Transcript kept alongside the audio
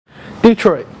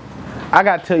Detroit, I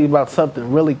gotta tell you about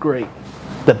something really great.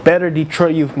 The Better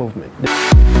Detroit Youth Movement.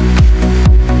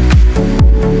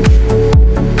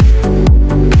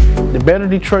 The Better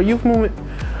Detroit Youth Movement,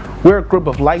 we're a group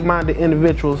of like-minded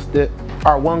individuals that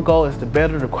our one goal is to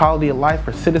better the quality of life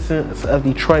for citizens of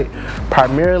Detroit,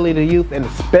 primarily the youth and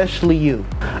especially you.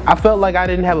 I felt like I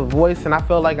didn't have a voice and I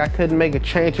felt like I couldn't make a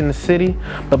change in the city,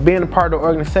 but being a part of the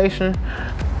organization,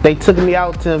 they took me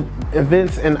out to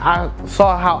events and I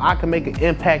saw how I could make an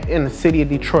impact in the city of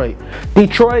Detroit.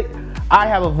 Detroit, I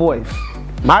have a voice.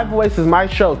 My voice is my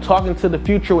show, Talking to the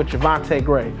Future with Javante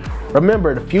Gray.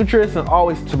 Remember, the future isn't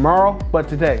always tomorrow, but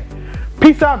today.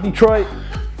 Peace out, Detroit.